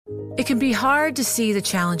It can be hard to see the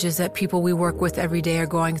challenges that people we work with every day are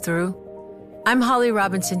going through. I'm Holly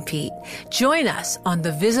Robinson Peete. Join us on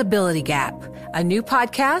The Visibility Gap, a new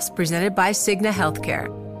podcast presented by Cigna Healthcare.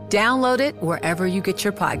 Download it wherever you get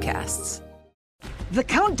your podcasts. The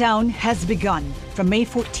countdown has begun. From May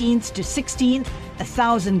 14th to 16th,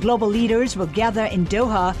 1,000 global leaders will gather in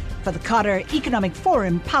Doha for the Qatar Economic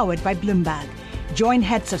Forum powered by Bloomberg. Join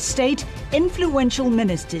heads of state, influential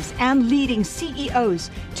ministers, and leading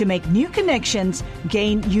CEOs to make new connections,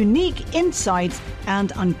 gain unique insights,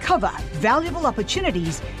 and uncover valuable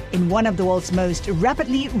opportunities in one of the world's most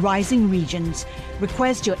rapidly rising regions.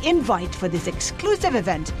 Request your invite for this exclusive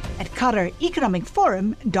event at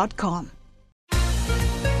QatarEconomicForum.com.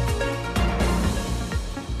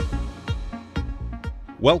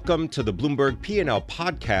 Welcome to the Bloomberg P&L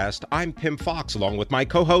podcast. I'm Pim Fox, along with my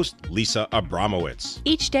co-host, Lisa Abramowitz.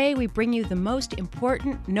 Each day, we bring you the most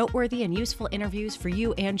important, noteworthy, and useful interviews for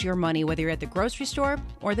you and your money, whether you're at the grocery store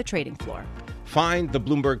or the trading floor. Find the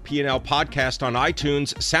Bloomberg P&L podcast on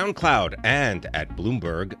iTunes, SoundCloud, and at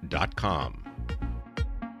Bloomberg.com.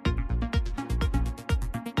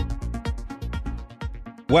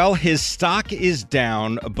 Well, his stock is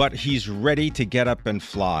down, but he's ready to get up and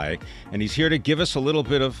fly. And he's here to give us a little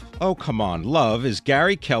bit of, oh, come on, love, is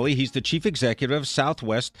Gary Kelly. He's the chief executive of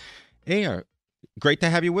Southwest Air. Great to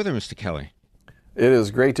have you with her, Mr. Kelly. It is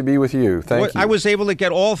great to be with you. Thank you. I was able to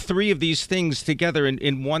get all three of these things together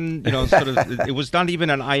in one, sort of, it was not even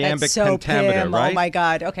an iambic pentameter, Pim. right? Oh, my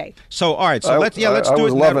God. Okay. So, all right. So let's do it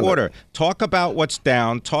in that order. It. Talk about what's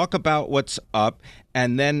down, talk about what's up,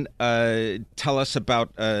 and then tell us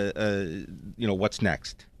about, what's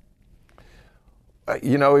next.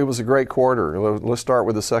 It was a great quarter. Let's start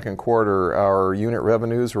with the second quarter. Our unit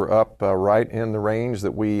revenues were up right in the range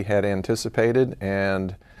that we had anticipated,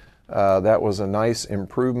 and that was a nice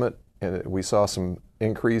improvement. We saw some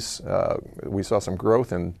increase. We saw some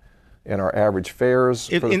growth in our average fares.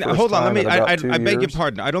 Hold on, I beg your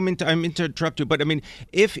pardon. I mean to interrupt you, but I mean,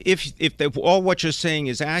 if all what you're saying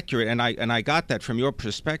is accurate, and I got that from your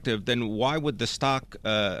perspective, then why would the stock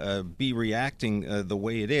be reacting the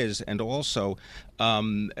way it is? And also,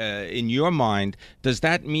 in your mind, does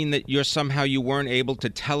that mean that you weren't able to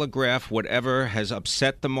telegraph whatever has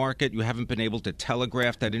upset the market? You haven't been able to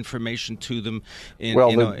telegraph that information to them in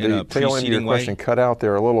a tail end of your way? question cut out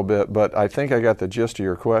there a little bit, but I think I got the gist of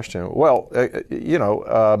your question. Well,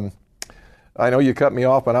 I know you cut me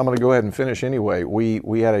off, but I'm going to go ahead and finish anyway.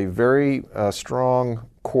 We had a very strong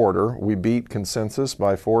quarter. We beat consensus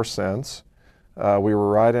by 4 cents. We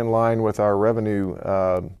were right in line with our revenue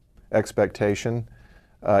expectation,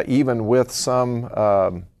 even with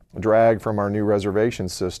some drag from our new reservation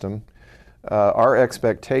system. Our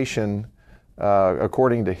expectation,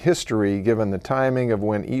 according to history, given the timing of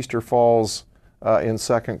when Easter falls in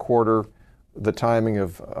second quarter, the timing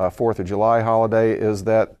of 4th of July holiday, is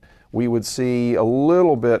that we would see a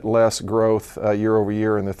little bit less growth year over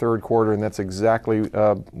year in the third quarter, and that's exactly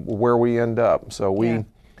where we end up. So we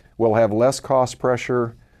will have less cost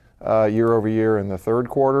pressure year over year in the third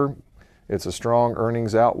quarter. It's a strong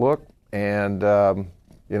earnings outlook, and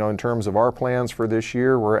in terms of our plans for this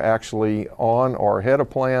year, we're actually on or ahead of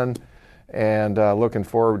plan, and looking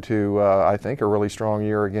forward to, I think, a really strong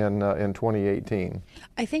year again in 2018.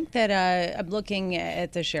 I think that I'm looking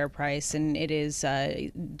at the share price, and it is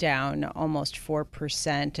down almost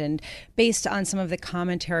 4%. And based on some of the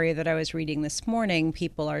commentary that I was reading this morning,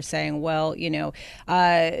 people are saying, well,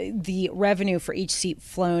 the revenue for each seat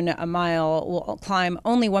flown a mile will climb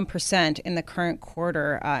only 1% in the current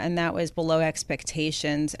quarter, and that was below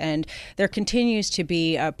expectations. And there continues to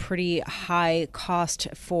be a pretty high cost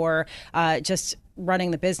for just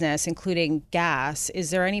running the business, including gas.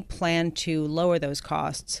 Is there any plan to lower those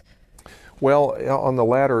costs? Well, on the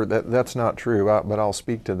latter, that's not true, but I'll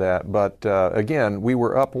speak to that. But again, we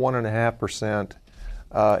were up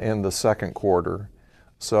 1.5% in the second quarter.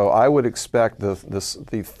 So I would expect the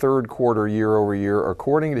third quarter year over year,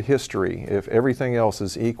 according to history, if everything else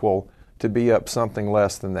is equal, to be up something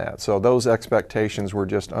less than that. So those expectations were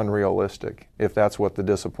just unrealistic, if that's what the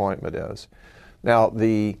disappointment is. Now,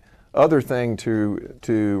 the other thing to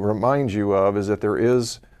remind you of is that there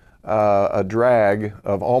is a drag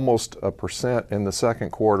of almost 1% in the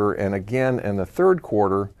second quarter, and again in the third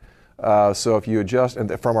quarter. So if you adjust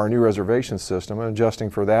from our new reservation system, and adjusting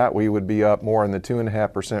for that, we would be up more in the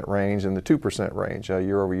 2.5% range and the 2% range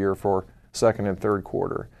year over year for second and third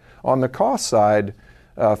quarter. On the cost side,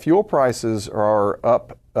 fuel prices are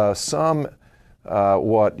up some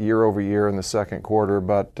year over year in the second quarter,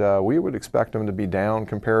 but we would expect them to be down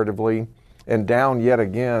comparatively and down yet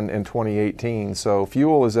again in 2018. So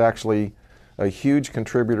fuel is actually a huge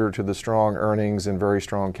contributor to the strong earnings and very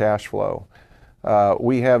strong cash flow.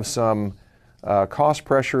 We have some cost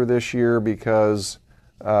pressure this year because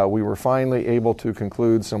we were finally able to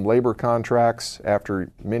conclude some labor contracts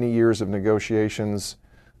after many years of negotiations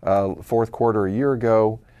fourth quarter a year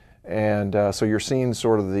ago. And so you're seeing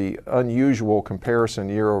sort of the unusual comparison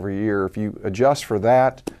year over year. If you adjust for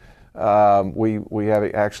that, we have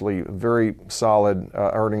actually very solid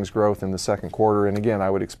earnings growth in the second quarter. And again,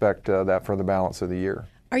 I would expect that for the balance of the year.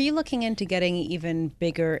 Are you looking into getting even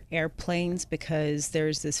bigger airplanes? Because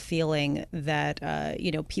there's this feeling that,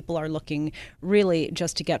 people are looking really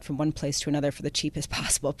just to get from one place to another for the cheapest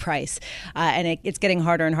possible price. And it's getting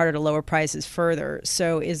harder and harder to lower prices further.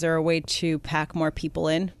 So is there a way to pack more people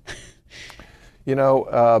in?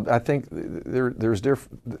 I think there's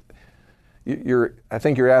different. I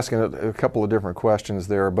think you're asking a couple of different questions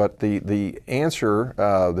there, but the answer,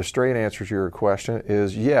 the straight answer to your question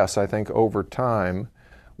is yes. I think over time,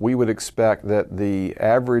 we would expect that the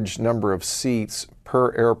average number of seats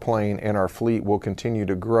per airplane in our fleet will continue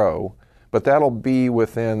to grow, but that'll be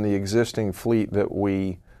within the existing fleet that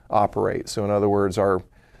we operate. So in other words, our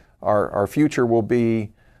future will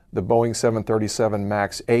be the Boeing 737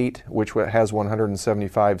 MAX 8, which has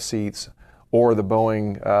 175 seats, or the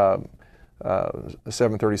Boeing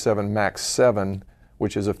 737 MAX 7,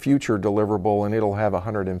 which is a future deliverable, and it'll have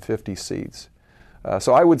 150 seats.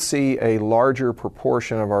 So I would see a larger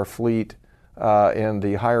proportion of our fleet in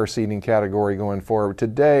the higher seating category going forward.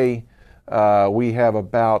 Today, we have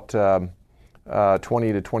about 20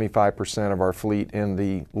 to 25% of our fleet in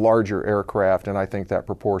the larger aircraft, and I think that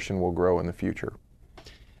proportion will grow in the future.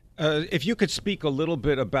 If you could speak a little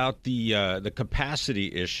bit about the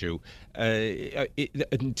capacity issue.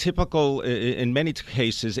 In many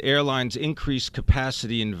cases, airlines increase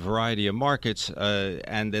capacity in a variety of markets,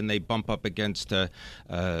 and then they bump up against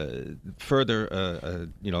further,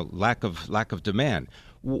 lack of demand.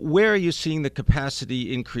 Where are you seeing the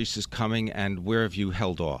capacity increases coming, and where have you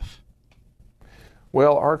held off?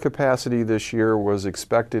 Well, our capacity this year was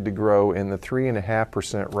expected to grow in the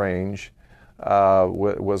 3.5% range.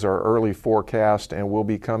 Was our early forecast, and we'll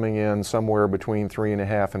be coming in somewhere between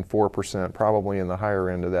 3.5% and 4%, probably in the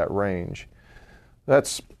higher end of that range.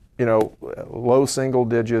 That's, low single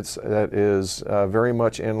digits. That is very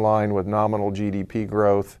much in line with nominal GDP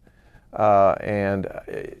growth. And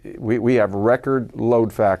we have record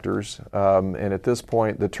load factors. And at this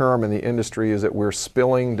point, the term in the industry is that we're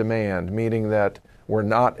spilling demand, meaning that we're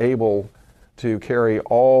not able to carry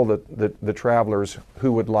all the travelers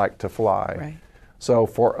who would like to fly. Right. So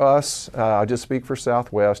for us, I'll just speak for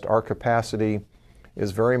Southwest, our capacity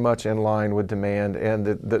is very much in line with demand, and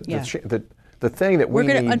the thing that we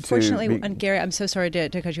need to... Unfortunately, Gary, I'm so sorry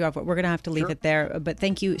to cut you off, but we're going to have to leave it there. But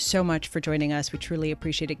thank you so much for joining us. We truly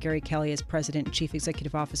appreciate it. Gary Kelly is President and Chief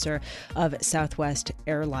Executive Officer of Southwest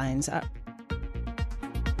Airlines.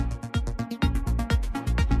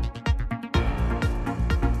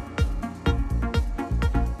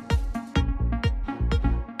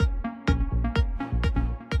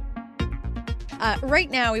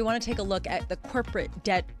 Right now, we want to take a look at the corporate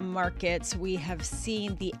debt markets. We have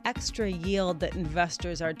seen the extra yield that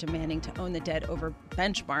investors are demanding to own the debt over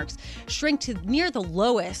benchmarks shrink to near the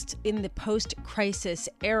lowest in the post-crisis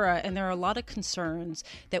era, and there are a lot of concerns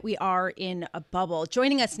that we are in a bubble.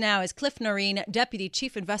 Joining us now is Cliff Noreen, Deputy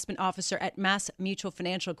Chief Investment Officer at Mass Mutual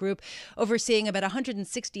Financial Group, overseeing about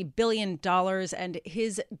 $160 billion, and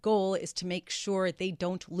his goal is to make sure they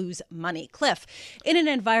don't lose money. Cliff, in an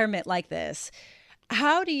environment like this,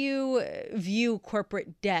 how do you view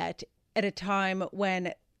corporate debt at a time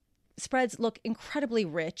when spreads look incredibly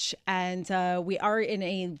rich and we are in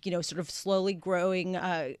a sort of slowly growing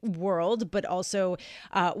world, but also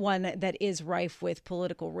one that is rife with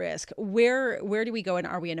political risk? Where do we go, and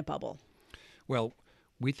are we in a bubble? Well,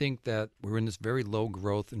 we think that we're in this very low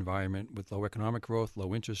growth environment with low economic growth,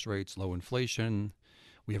 low interest rates, low inflation.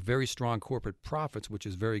 We have very strong corporate profits, which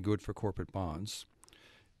is very good for corporate bonds.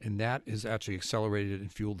 And that has actually accelerated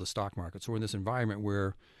and fueled the stock market. So we're in this environment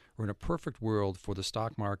where we're in a perfect world for the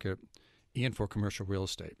stock market and for commercial real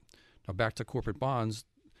estate. Now, back to corporate bonds,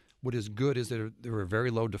 what is good is that there are very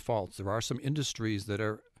low defaults. There are some industries that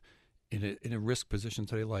are in a risk position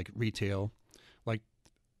today, like retail, like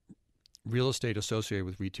real estate associated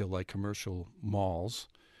with retail, like commercial malls.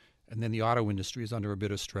 And then the auto industry is under a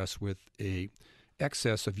bit of stress with a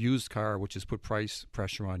excess of used car, which has put price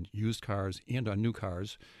pressure on used cars and on new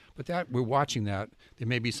cars. But that we're watching that. There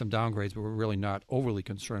may be some downgrades, but we're really not overly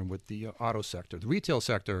concerned with the auto sector. The retail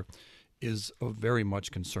sector is of very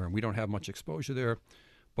much concern. We don't have much exposure there,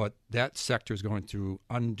 but that sector is going through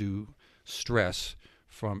undue stress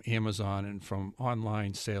from Amazon and from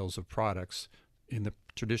online sales of products in the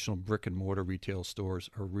traditional brick and mortar retail stores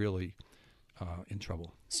are really in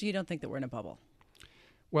trouble. So you don't think that we're in a bubble?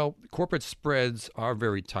 Well, corporate spreads are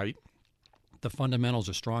very tight. The fundamentals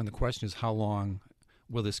are strong. The question is, how long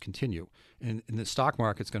will this continue? And the stock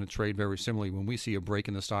market's going to trade very similarly. When we see a break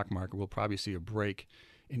in the stock market, we'll probably see a break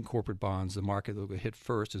in corporate bonds. The market that will get hit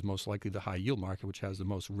first is most likely the high yield market, which has the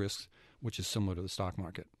most risks, which is similar to the stock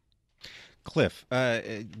market. Cliff,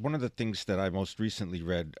 one of the things that I most recently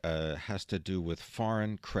read has to do with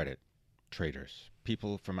foreign credit traders,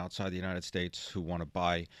 people from outside the United States who want to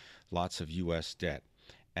buy lots of U.S. debt,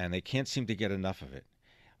 and they can't seem to get enough of it.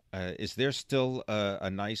 Is there still a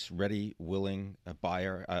nice, ready, willing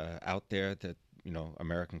buyer out there that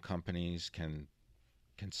American companies can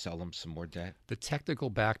sell them some more debt? The technical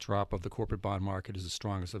backdrop of the corporate bond market is the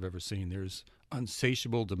strongest I've ever seen. There's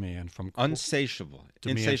insatiable demand from insatiable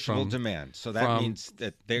demand. So that means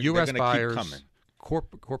that they're going to keep coming.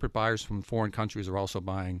 Corporate buyers from foreign countries are also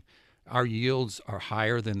buying. Our yields are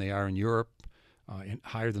higher than they are in Europe, and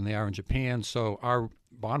higher than they are in Japan. So our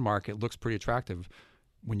bond market looks pretty attractive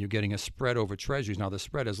when you're getting a spread over treasuries. Now, the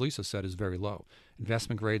spread, as Lisa said, is very low.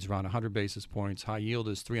 Investment grade's around 100 basis points. High yield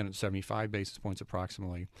is 375 basis points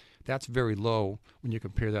approximately. That's very low when you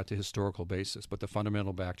compare that to historical basis. But the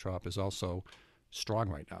fundamental backdrop is also strong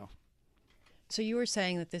right now. So you were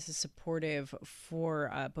saying that this is supportive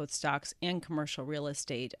for both stocks and commercial real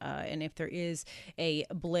estate. And if there is a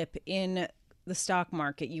blip in the stock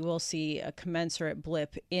market, you will see a commensurate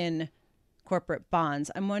blip in corporate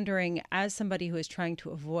bonds. I'm wondering, as somebody who is trying to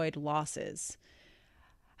avoid losses,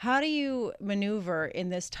 how do you maneuver in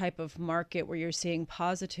this type of market where you're seeing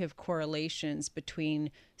positive correlations between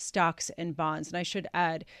stocks and bonds? And I should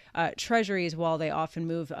add, treasuries, while they often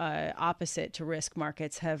move opposite to risk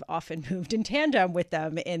markets, have often moved in tandem with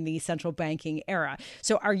them in the central banking era.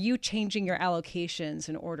 So are you changing your allocations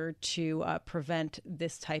in order to prevent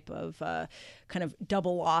this type of kind of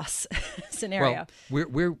double loss scenario?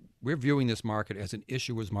 Well, we're viewing this market as an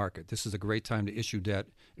issuer's market. This is a great time to issue debt.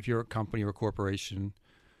 If you're a company or a corporation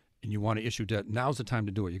and you want to issue debt, now's the time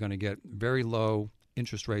to do it. You're going to get very low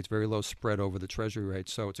interest rates, very low spread over the treasury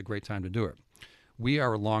rates, so it's a great time to do it. We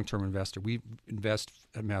are a long-term investor. We invest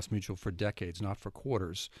at MassMutual for decades, not for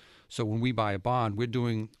quarters. So when we buy a bond, we're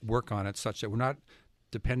doing work on it such that we're not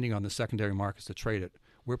depending on the secondary markets to trade it.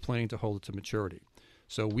 We're planning to hold it to maturity.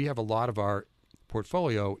 So we have a lot of our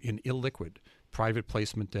portfolio in illiquid, private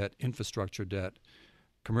placement debt, infrastructure debt,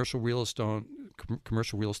 commercial real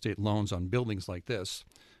estate loans on buildings like this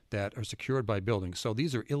that are secured by buildings. So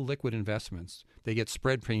these are illiquid investments. They get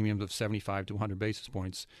spread premiums of 75 to 100 basis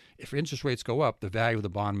points. If interest rates go up, the value of the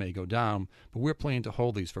bond may go down, but we're planning to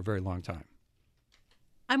hold these for a very long time.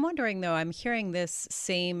 I'm wondering, though, I'm hearing this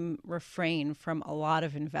same refrain from a lot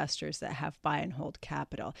of investors that have buy and hold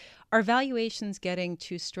capital. Are valuations getting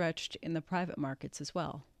too stretched in the private markets as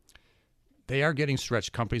well? They are getting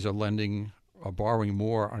stretched. Companies are lending or borrowing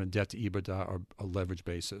more on a debt to EBITDA or a leverage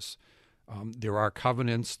basis. There are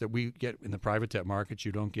covenants that we get in the private debt markets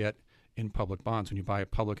you don't get in public bonds. When you buy a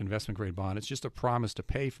public investment grade bond, it's just a promise to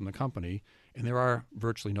pay from the company, and there are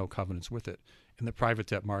virtually no covenants with it. In the private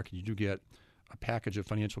debt market, you do get a package of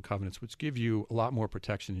financial covenants which give you a lot more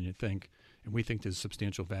protection than you think, and we think there's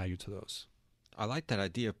substantial value to those. I like that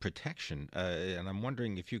idea of protection, and I'm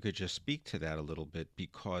wondering if you could just speak to that a little bit,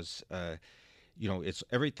 because it's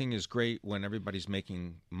everything is great when everybody's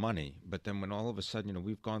making money, but then when all of a sudden,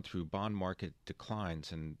 we've gone through bond market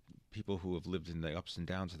declines and people who have lived in the ups and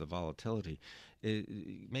downs of the volatility,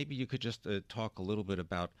 maybe you could just talk a little bit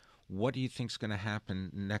about what do you think is going to happen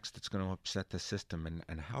next that's going to upset the system,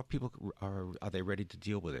 and how people are they ready to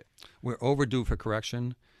deal with it? We're overdue for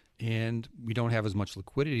correction, and we don't have as much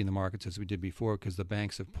liquidity in the markets as we did before because the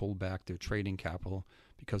banks have pulled back their trading capital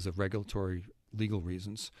because of regulatory legal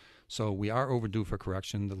reasons. So we are overdue for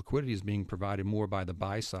correction. The liquidity is being provided more by the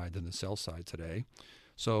buy side than the sell side today.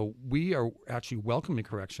 So we are actually welcoming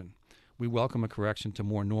correction. We welcome a correction to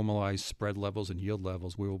more normalized spread levels and yield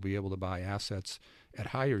levels. We will be able to buy assets at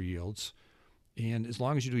higher yields. And as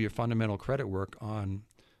long as you do your fundamental credit work on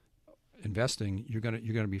investing, you're going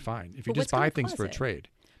to be fine. If you just buy things for a trade.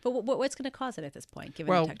 But what's going to cause it at this point,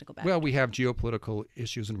 given the technical background? Well, we have geopolitical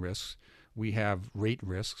issues and risks. We have rate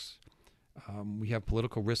risks. We have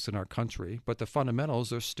political risks in our country, but the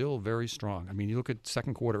fundamentals are still very strong. I mean, you look at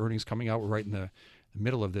second quarter earnings coming out, we're right in the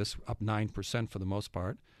middle of this, up 9% for the most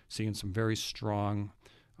part, seeing some very strong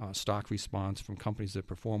stock response from companies that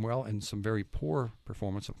perform well and some very poor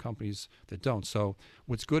performance of companies that don't. So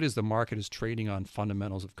what's good is the market is trading on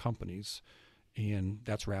fundamentals of companies, and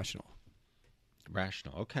that's rational.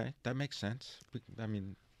 Rational. Okay, that makes sense.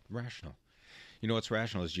 Rational. You know what's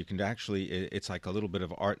rational is you can actually, it's like a little bit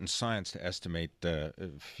of art and science to estimate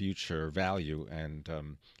future value, and a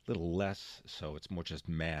little less so it's more just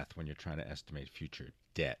math when you're trying to estimate future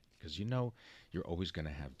debt, because you're always going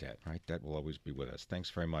to have debt, right? Debt will always be with us. Thanks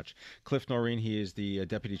very much. Cliff Noreen, he is the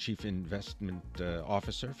Deputy Chief Investment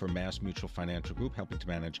Officer for Mass Mutual Financial Group, helping to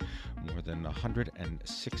manage more than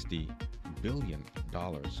 $160 billion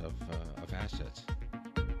of assets.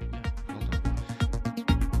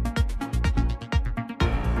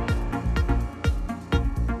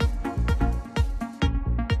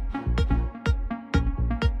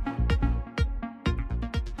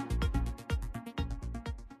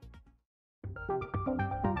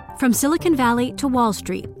 From Silicon Valley to Wall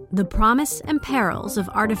Street, the promise and perils of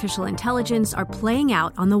artificial intelligence are playing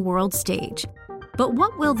out on the world stage. But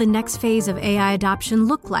what will the next phase of AI adoption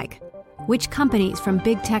look like? Which companies from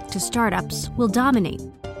big tech to startups will dominate?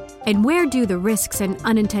 And where do the risks and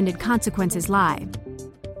unintended consequences lie?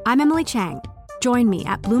 I'm Emily Chang. Join me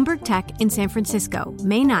at Bloomberg Tech in San Francisco,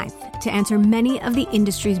 May 9th, to answer many of the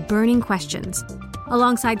industry's burning questions,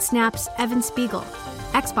 alongside Snap's Evan Spiegel,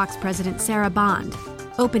 Xbox President Sarah Bond,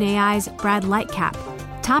 OpenAI's Brad Lightcap,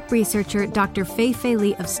 top researcher Dr. Fei-Fei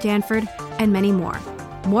Li of Stanford, and many more.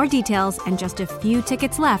 More details and just a few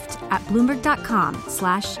tickets left at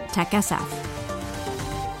Bloomberg.com/TechSF.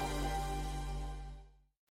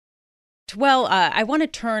 Well, I want to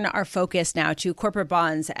turn our focus now to corporate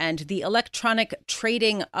bonds and the electronic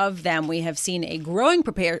trading of them. We have seen a growing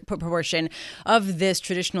proportion of this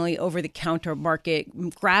traditionally over-the-counter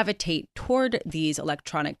market gravitate toward these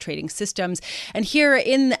electronic trading systems. And here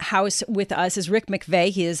in the house with us is Rick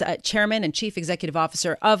McVey. He is Chairman and Chief Executive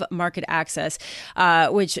Officer of Market Access,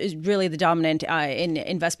 which is really the dominant in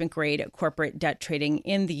investment-grade corporate debt trading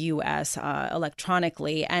in the U.S.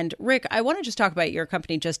 Electronically. And Rick, I want to just talk about your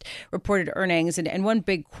company just reported earnings. And one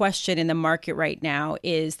big question in the market right now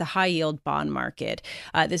is the high yield bond market.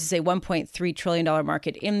 This is a $1.3 trillion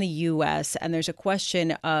market in the U.S. And there's a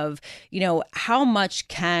question of, how much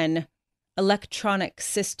can electronic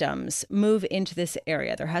systems move into this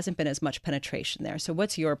area? There hasn't been as much penetration there. So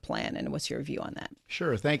what's your plan and what's your view on that?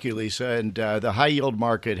 Sure. Thank you, Lisa. And the high yield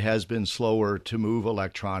market has been slower to move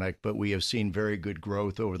electronic, but we have seen very good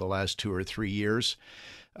growth over the last 2 or 3 years.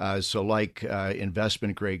 So like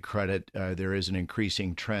investment grade credit, there is an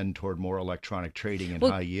increasing trend toward more electronic trading and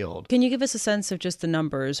high yield. Can you give us a sense of just the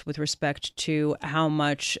numbers with respect to how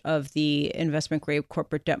much of the investment grade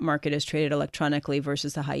corporate debt market is traded electronically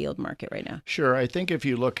versus the high yield market right now? Sure. I think if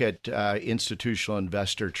you look at institutional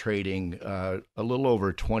investor trading, a little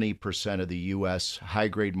over 20% of the U.S. high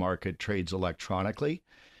grade market trades electronically,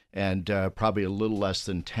 and probably a little less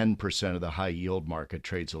than 10% of the high yield market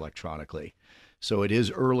trades electronically. So it is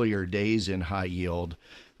earlier days in high yield,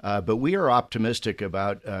 but we are optimistic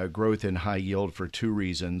about growth in high yield for 2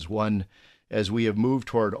 reasons. One, as we have moved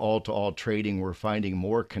toward all-to-all trading, we're finding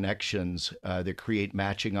more connections that create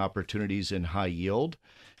matching opportunities in high yield.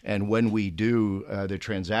 And when we do, the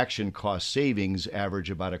transaction cost savings average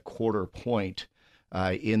about 1/4 point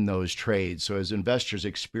in those trades. So as investors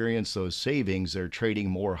experience those savings, they're trading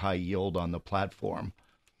more high yield on the platform.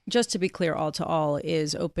 Just to be clear, all-to-all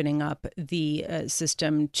is opening up the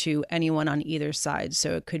system to anyone on either side.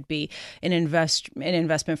 So it could be an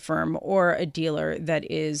investment firm or a dealer that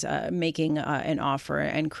is making an offer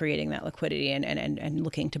and creating that liquidity and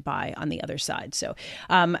looking to buy on the other side. So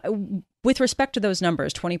with respect to those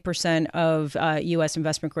numbers, 20% of U.S.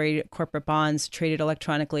 investment-grade corporate bonds traded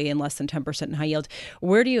electronically and less than 10% in high yield.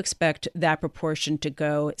 Where do you expect that proportion to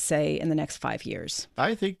go, say, in the next 5 years?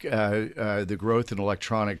 I think the growth in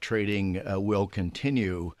electronic trading will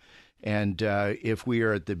continue. And if we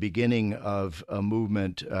are at the beginning of a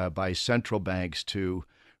movement by central banks to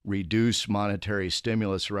reduce monetary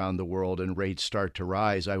stimulus around the world and rates start to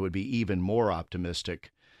rise, I would be even more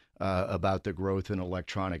optimistic about the growth in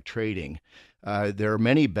electronic trading. There are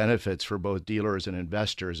many benefits for both dealers and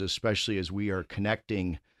investors, especially as we are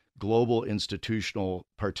connecting global institutional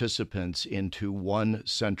participants into one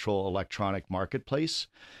central electronic marketplace.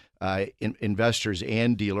 Investors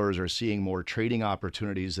and dealers are seeing more trading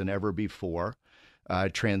opportunities than ever before.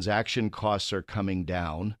 Transaction costs are coming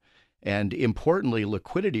down. And importantly,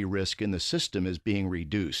 liquidity risk in the system is being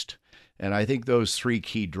reduced. And I think those 3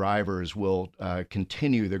 key drivers will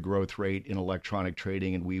continue the growth rate in electronic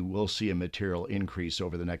trading, and we will see a material increase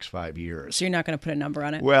over the next 5 years. So you're not going to put a number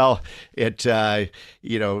on it? Well, I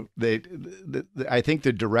think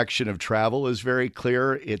the direction of travel is very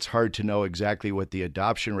clear. It's hard to know exactly what the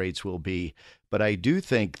adoption rates will be, but I do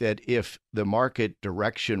think that if the market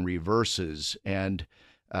direction reverses and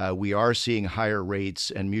we are seeing higher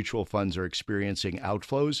rates and mutual funds are experiencing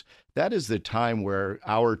outflows. That is the time where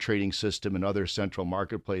our trading system and other central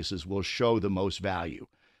marketplaces will show the most value,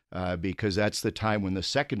 because that's the time when the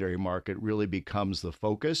secondary market really becomes the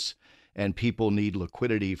focus and people need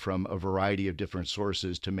liquidity from a variety of different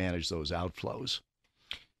sources to manage those outflows.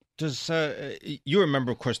 Does you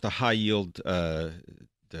remember, of course, the high yield,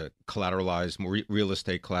 the collateralized, real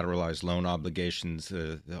estate collateralized loan obligations,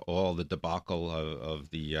 all the debacle of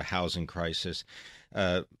the housing crisis,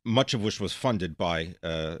 much of which was funded by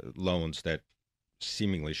loans that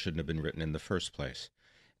seemingly shouldn't have been written in the first place.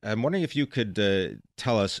 I'm wondering if you could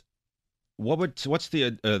tell us what's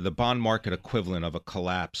the bond market equivalent of a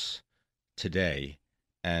collapse today,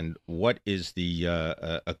 and what is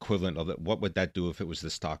the equivalent of it? What would that do if it was the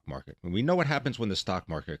stock market? We know what happens when the stock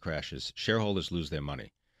market crashes. Shareholders lose their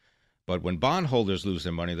money. But when bondholders lose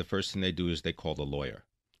their money, the first thing they do is they call the lawyer.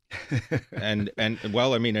 and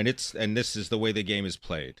well, I mean, and this is the way the game is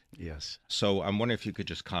played. Yes. So I'm wondering if you could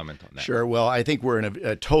just comment on that. Sure. Well, I think we're in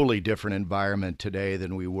a totally different environment today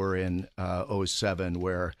than we were in 2007,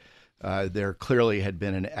 where there clearly had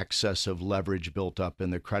been an excess of leverage built up in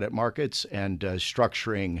the credit markets, and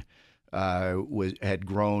structuring had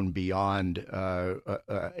grown beyond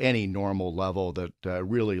any normal level that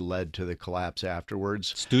really led to the collapse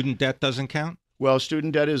afterwards. Student debt doesn't count? Well,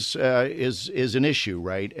 student debt is an issue,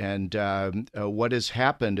 right? And what has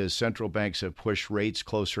happened as central banks have pushed rates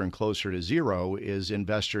closer and closer to zero is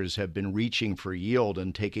investors have been reaching for yield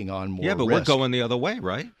and taking on more risk. Yeah, but we're going the other way,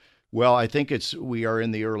 right? Well, I think we are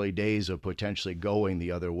in the early days of potentially going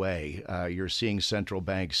the other way. You're seeing central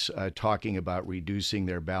banks talking about reducing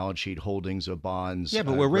their balance sheet holdings of bonds. Yeah,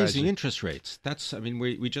 but we're raising interest rates.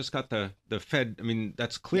 We just got the Fed. I mean,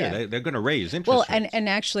 that's clear. Yeah. They're going to raise interest rates. And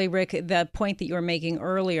actually, Rick, the point that you were making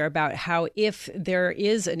earlier about how if there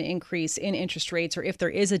is an increase in interest rates, or if there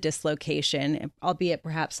is a dislocation, albeit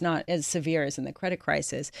perhaps not as severe as in the credit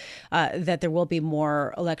crisis, that there will be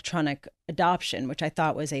more electronic adoption, which I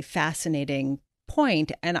thought was a fascinating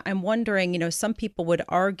point. And I'm wondering, some people would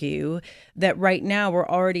argue that right now we're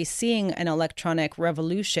already seeing an electronic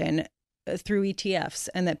revolution through ETFs,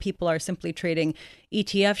 and that people are simply trading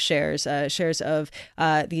ETF shares of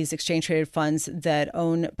these exchange traded funds that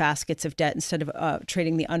own baskets of debt instead of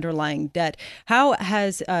trading the underlying debt. How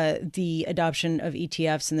has the adoption of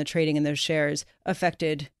ETFs and the trading in those shares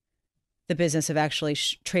affected the business of actually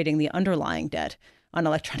trading the underlying debt on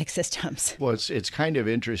electronic systems? Well, it's kind of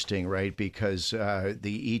interesting, right? Because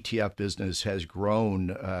the ETF business has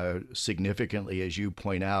grown significantly, as you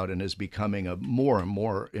point out, and is becoming a more and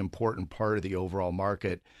more important part of the overall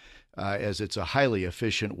market, as it's a highly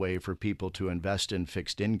efficient way for people to invest in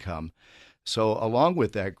fixed income. So along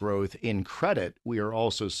with that growth in credit, we are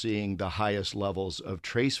also seeing the highest levels of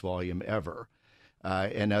TRACE volume ever.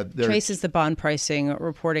 TRACE is the bond pricing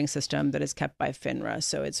reporting system that is kept by FINRA,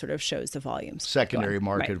 so it sort of shows the volumes. Secondary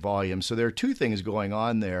market volume. So there are two things going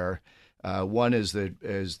on there. One is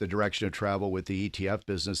the direction of travel with the ETF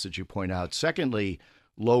business that you point out. Secondly,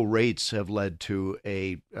 low rates have led to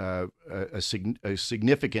a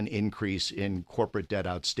significant increase in corporate debt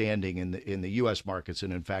outstanding in the U.S. markets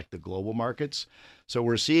and, in fact, the global markets. So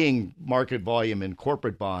we're seeing market volume in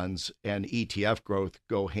corporate bonds and ETF growth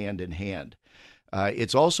go hand in hand.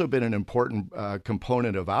 It's also been an important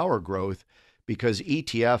component of our growth because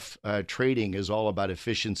ETF trading is all about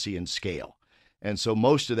efficiency and scale. And so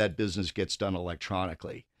most of that business gets done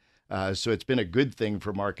electronically. So it's been a good thing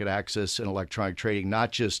for market access and electronic trading,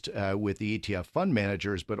 not just with the ETF fund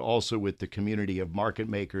managers, but also with the community of market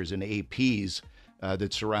makers and APs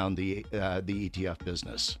that surround the ETF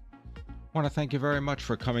business. I want to thank you very much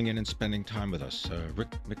for coming in and spending time with us.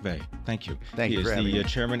 Rick McVey, thank you. Thank you for having me. He is the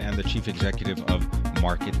chairman and the chief executive of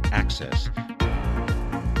Market Access.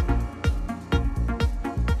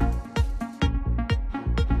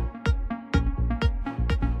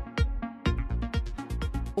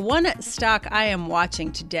 One stock I am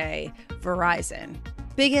watching today, Verizon.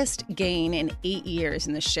 Biggest gain in 8 years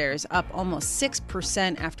in the shares, up almost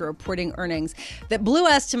 6% after reporting earnings that blew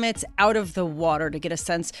estimates out of the water. To get a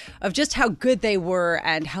sense of just how good they were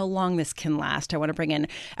and how long this can last, I want to bring in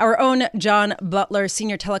our own John Butler,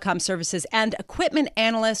 Senior Telecom Services and Equipment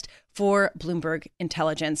Analyst for Bloomberg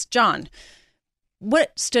Intelligence. John,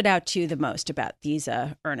 what stood out to you the most about these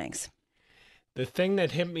earnings? The thing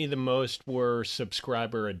that hit me the most were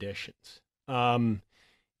subscriber additions.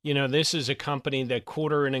 This is a company that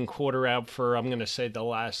quarter in and quarter out for, I'm going to say, the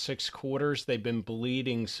last 6 quarters, they've been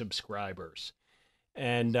bleeding subscribers.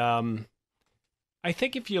 And I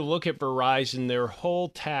think if you look at Verizon, their whole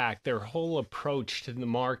tack, their whole approach to the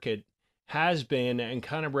market has been and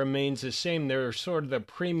kind of remains the same. They're sort of the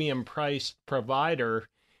premium priced provider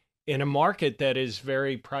in a market that is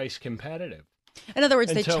very price competitive. In other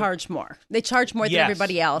words, they charge more. They charge more than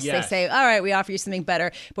everybody else. Yes. They say, all right, we offer you something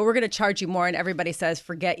better, but we're going to charge you more. And everybody says,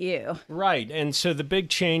 forget you. Right. And so the big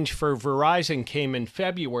change for Verizon came in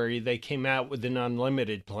February. They came out with an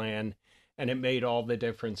unlimited plan, and it made all the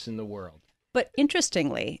difference in the world. But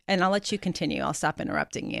interestingly, and I'll let you continue, I'll stop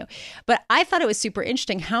interrupting you, but I thought it was super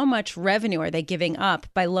interesting how much revenue are they giving up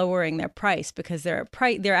by lowering their price, because their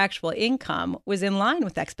actual income was in line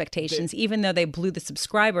with expectations, even though they blew the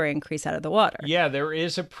subscriber increase out of the water. Yeah, there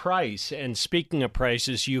is a price. And speaking of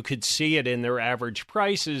prices, you could see it in their average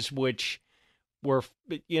prices, which were,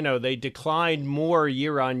 they declined more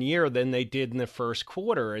year on year than they did in the first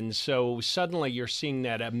quarter. And so suddenly you're seeing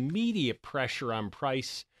that immediate pressure on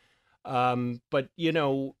price. But,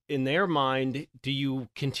 in their mind, do you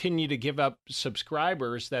continue to give up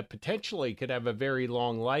subscribers that potentially could have a very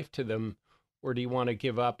long life to them, or do you want to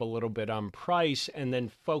give up a little bit on price and then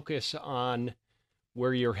focus on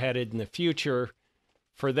where you're headed in the future?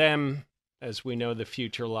 For them, as we know, the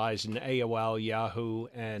future lies in AOL, Yahoo,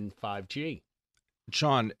 and 5G.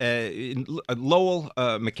 John, Lowell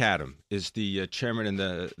McAdam is the chairman and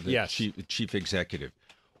the yes. chief executive.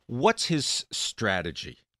 What's his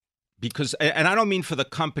strategy? Because, and I don't mean for the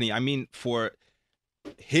company, I mean for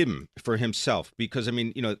him, for himself. Because,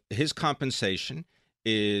 his compensation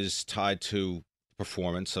is tied to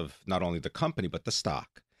performance of not only the company, but the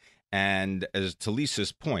stock. And as to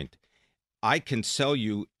Lisa's point, I can sell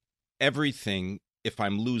you everything if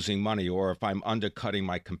I'm losing money or if I'm undercutting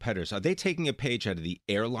my competitors. Are they taking a page out of the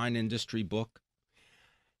airline industry book?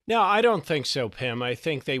 No, I don't think so, Pim. I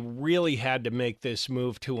think they really had to make this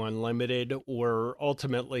move to unlimited, or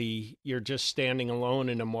ultimately you're just standing alone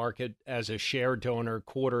in a market as a share donor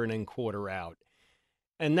quarter in and quarter out.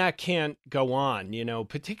 And that can't go on,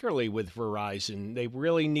 particularly with Verizon. They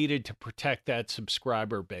really needed to protect that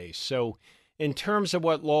subscriber base. So in terms of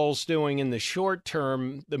what Lowell's doing in the short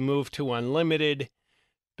term, the move to unlimited,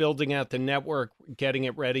 building out the network, getting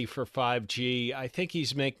it ready for 5G, I think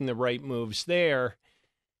he's making the right moves there.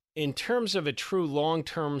 In terms of a true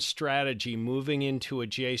long-term strategy moving into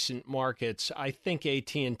adjacent markets, I think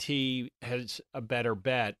AT&T has a better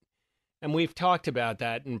bet. And we've talked about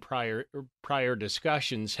that in prior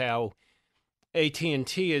discussions, how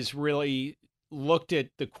AT&T has really looked at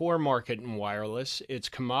the core market in wireless. It's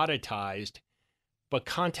commoditized, but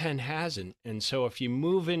content hasn't. And so if you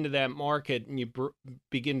move into that market and you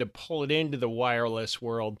begin to pull it into the wireless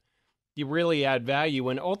world, you really add value,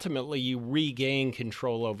 and ultimately you regain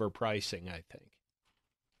control over pricing, I think.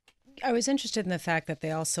 I was interested in the fact that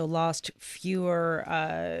they also lost fewer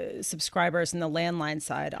subscribers in the landline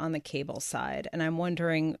side on the cable side, and I'm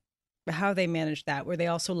wondering how they managed that. Were they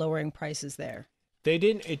also lowering prices there? They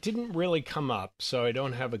didn't. It didn't really come up, so I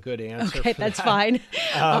don't have a good answer. Okay, that's fine.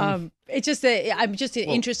 It's just that I'm just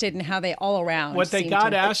interested in how they all around. What they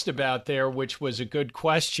got asked about there, which was a good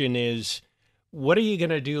question, is what are you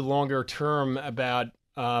going to do longer term about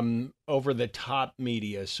over-the-top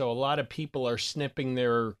media? So a lot of people are snipping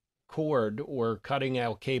their cord or cutting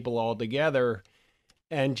out cable altogether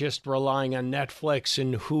and just relying on Netflix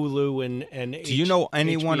and Hulu and Do you know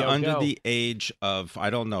anyone HBO under Go. the age of, I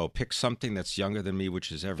don't know, pick something that's younger than me, which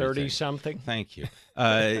is everything. 30-something? Thank you.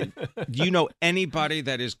 Do you know anybody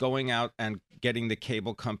that is going out and getting the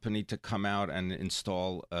cable company to come out and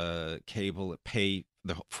install cable, pay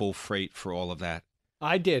the full freight for all of that?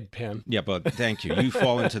 I did, Pim. Yeah, but thank you. You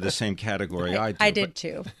fall into the same category I do. I did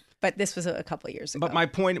too, but this was a couple of years ago. But my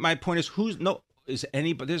point is,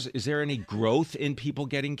 is there any growth in people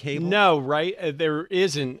getting cable? No, right? There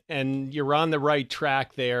isn't, and you're on the right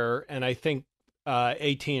track there. And I think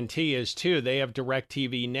AT&T is too. They have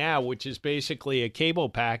DirecTV Now, which is basically a cable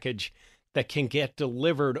package that can get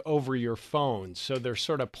delivered over your phone. So they're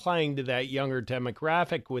sort of playing to that younger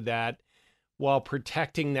demographic with that, while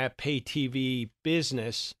protecting that pay TV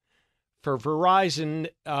business. For Verizon,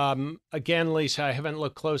 again, Lisa, I haven't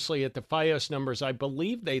looked closely at the FiOS numbers. I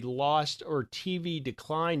believe they lost or TV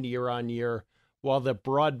declined year on year, while the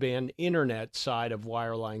broadband internet side of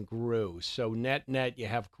wireline grew. So net, you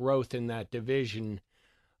have growth in that division.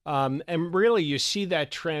 And really, you see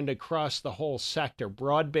that trend across the whole sector.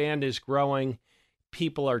 Broadband is growing.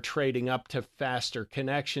 People are trading up to faster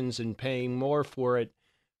connections and paying more for it.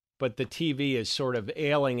 But the TV is sort of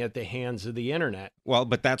ailing at the hands of the internet. Well,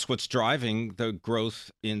 but that's what's driving the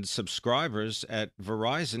growth in subscribers at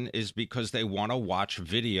Verizon, is because they want to watch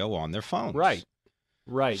video on their phones. Right.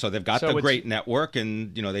 Right. So they've got the great network,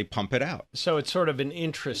 and they pump it out. So it's sort of an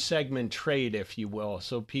intra-segment trade, if you will.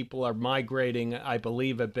 So people are migrating, I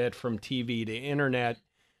believe, a bit from TV to internet,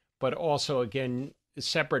 but also, again,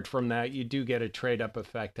 separate from that, you do get a trade-up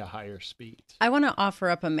effect to higher speeds. I want to offer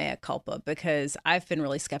up a mea culpa because I've been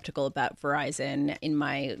really skeptical about Verizon in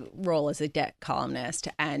my role as a debt columnist.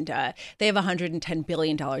 And they have $110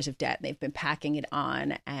 billion of debt. They've been packing it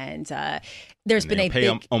on. And there's been a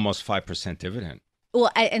big... almost 5% dividend. Well,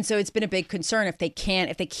 and so it's been a big concern if they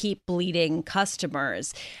keep bleeding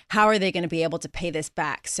customers, how are they going to be able to pay this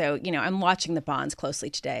back? So, I'm watching the bonds closely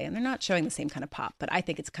today, and they're not showing the same kind of pop, but I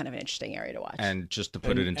think it's kind of an interesting area to watch. And just to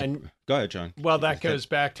put it into... Go ahead, John. Well, that goes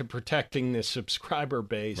back to protecting the subscriber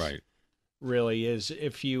base. Right. Really is.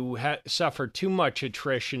 If you suffer too much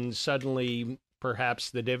attrition, suddenly... perhaps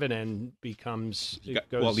the dividend becomes...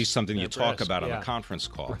 well, at least something you talk about on the conference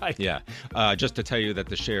call. Right. Yeah. Just to tell you that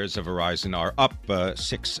the shares of Verizon are up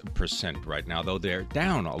 6% right now, though they're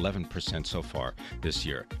down 11% so far this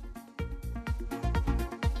year.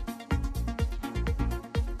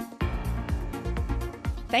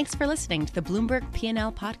 Thanks for listening to the Bloomberg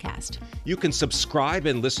P&L podcast. You can subscribe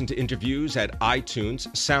and listen to interviews at iTunes,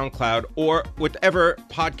 SoundCloud, or whatever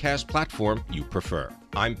podcast platform you prefer.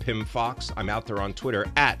 I'm Pim Fox. I'm out there on Twitter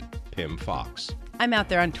at Pim Fox. I'm out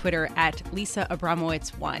there on Twitter at Lisa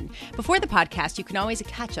Abramowitz1. Before the podcast, you can always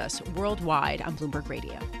catch us worldwide on Bloomberg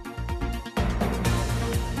Radio.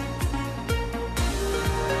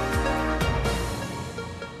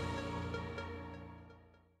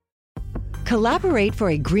 Collaborate for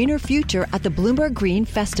a greener future at the Bloomberg Green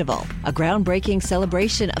Festival, a groundbreaking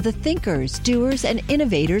celebration of the thinkers, doers, and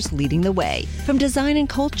innovators leading the way. From design and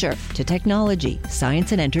culture to technology,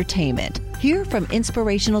 science, and entertainment. Hear from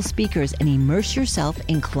inspirational speakers and immerse yourself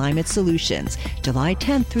in climate solutions. July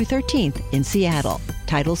 10th through 13th in Seattle.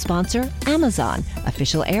 Title sponsor, Amazon.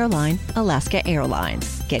 Official airline, Alaska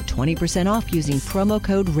Airlines. Get 20% off using promo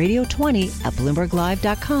code radio20 at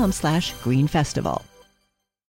BloombergLive.com/Green Festival.